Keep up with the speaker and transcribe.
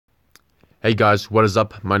Hey guys, what is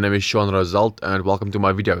up? My name is Shaun Roselt and welcome to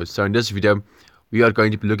my video. So in this video, we are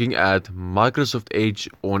going to be looking at Microsoft Edge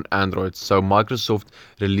on Android. So Microsoft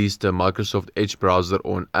released the Microsoft Edge browser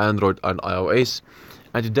on Android and iOS.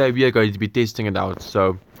 And today we are going to be testing it out.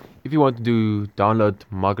 So if you want to download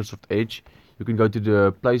Microsoft Edge, you can go to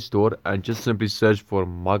the Play Store and just simply search for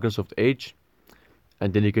Microsoft Edge.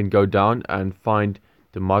 And then you can go down and find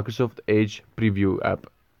the Microsoft Edge preview app.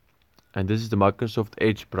 And this is the Microsoft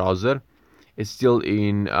Edge browser. It's still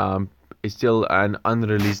an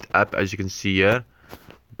unreleased app, as you can see here,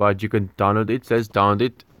 but you can download it. Let's download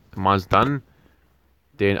it. Mine's done.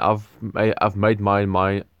 Then I've made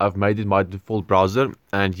it my default browser,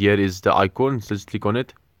 and here is the icon. So let's click on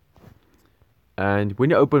it. And when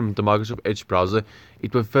you open the Microsoft Edge browser,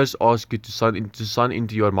 it will first ask you to sign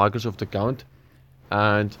into your Microsoft account.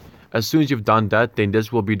 And as soon as you've done that, then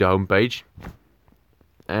this will be the home page.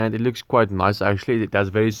 And it looks quite nice actually. It has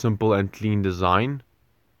very simple and clean design.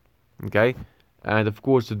 Okay, and of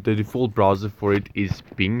course the default browser for it is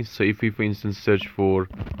Bing. So if we for instance search for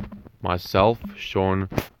myself, Shaun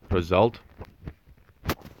Roselt,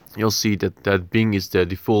 you'll see that Bing is the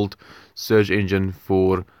default search engine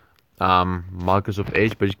for Microsoft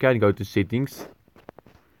Edge, but you can go to settings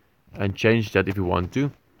and change that if you want to.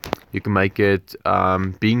 You can make it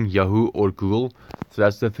Bing, Yahoo or Google. So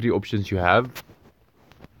that's the three options you have.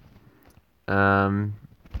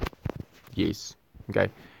 Yes, okay.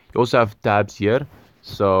 You also have tabs here,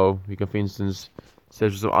 so you can, for instance,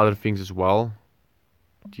 search for some other things as well.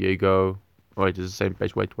 Diego. Oh, wait, it's the same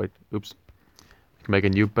page. Wait. Oops. You can make a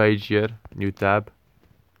new page here, new tab.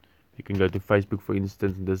 You can go to Facebook, for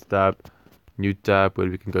instance, in this tab. New tab where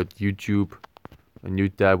we can go to YouTube. A new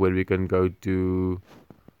tab where we can go to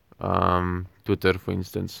Twitter, for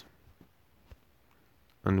instance.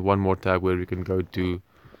 And one more tab where we can go to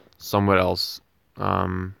somewhere else.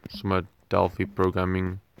 Somewhere Delphi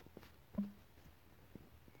programming.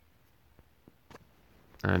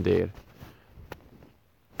 And there.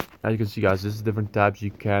 As you can see, guys, this is different tabs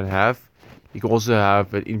you can have. You can also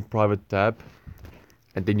have an in private tab,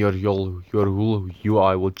 and then your whole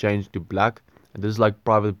UI will change to black. And this is like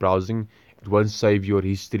private browsing. It won't save your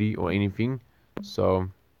history or anything. So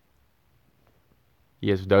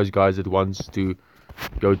yes, for those guys that wants to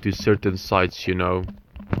go to certain sites, you know.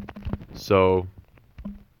 So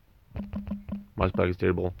my spell is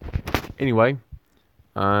terrible. Anyway,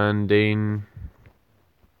 and then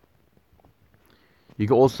you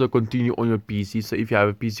can also continue on your PC. So if you have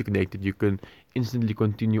a PC connected, you can instantly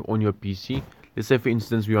continue on your PC. Let's say, for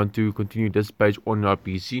instance, we want to continue this page on our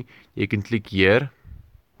PC. You can click here.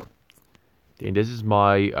 Then this is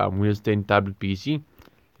my Windows 10 tablet PC.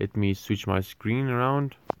 Let me switch my screen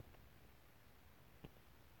around.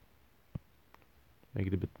 Make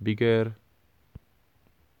it a bit bigger.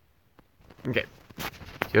 Okay.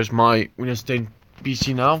 Here's my Windows 10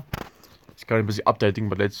 PC now. It's currently busy updating,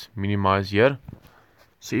 but let's minimize here.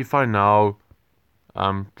 So if I now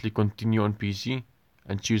click continue on PC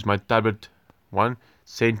and choose my tablet one,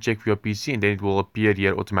 send check for your PC, and then it will appear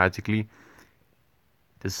here automatically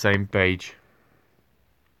the same page.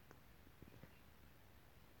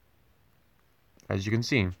 As you can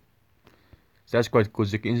see. So that's quite cool.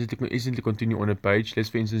 So you can instantly continue on a page. Let's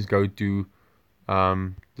for instance go to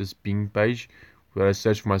this Bing page where I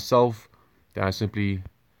search for myself. Then I simply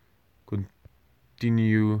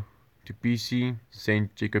continue to PC,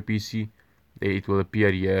 send check your PC, then it will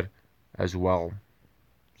appear here as well.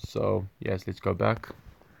 So yes, let's go back.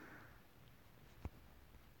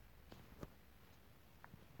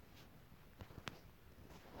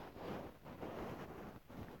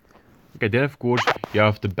 Okay, then of course you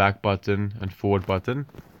have the back button and forward button.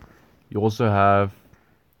 You also have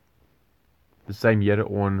the same here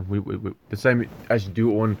on the same as you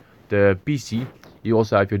do on the PC. You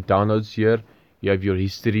also have your downloads here. You have your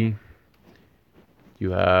history.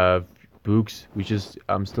 You have books, which is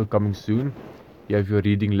still coming soon. You have your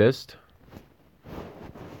reading list,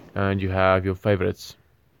 and you have your favorites.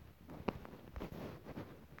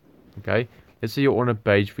 Okay, let's say you're on a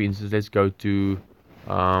page, for instance. Let's go to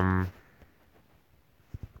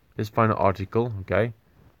let's find an article. Okay,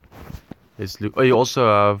 let's look. Oh, you also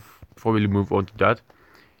have, before we move on to that,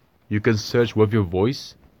 you can search with your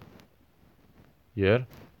voice here,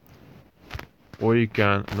 or you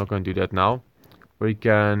can, I'm not going to do that now, or you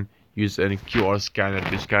can use any QR scanner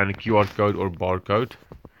to scan a QR code or barcode,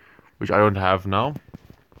 which I don't have now.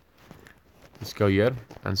 Let's go here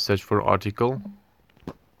and search for an article.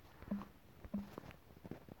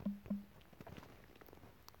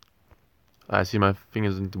 I see my thing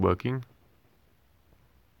isn't working.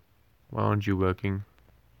 Why aren't you working?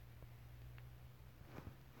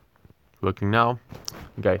 working now.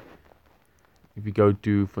 Okay, if you go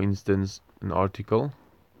to, for instance, an article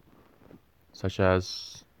such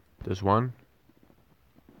as this one,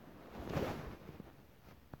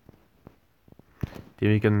 then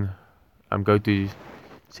we can go to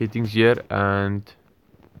settings here and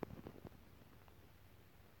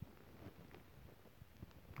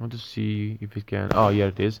I want to see if it can. Oh, here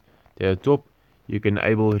it is. There at the top, you can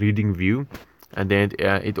enable reading view, and then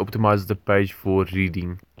it optimizes the page for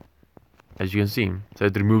reading, as you can see. So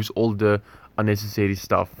it removes all the unnecessary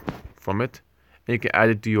stuff from it, and you can add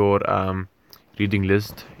it to your reading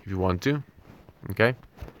list if you want to. Okay.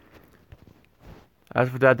 As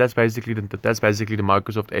for that, that's basically the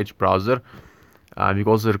Microsoft Edge browser. You can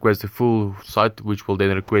also request a full site, which will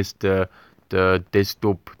then request the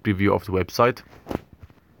desktop preview of the website.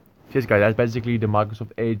 Yes, guys, that's basically the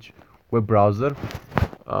Microsoft Edge web browser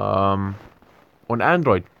on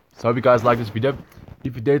Android. So I hope you guys like this video.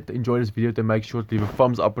 If you did enjoy this video, then make sure to leave a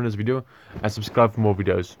thumbs up on this video and subscribe for more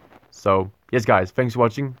videos. So yes, guys, thanks for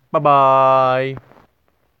watching. Bye bye.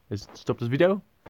 Let's stop this video.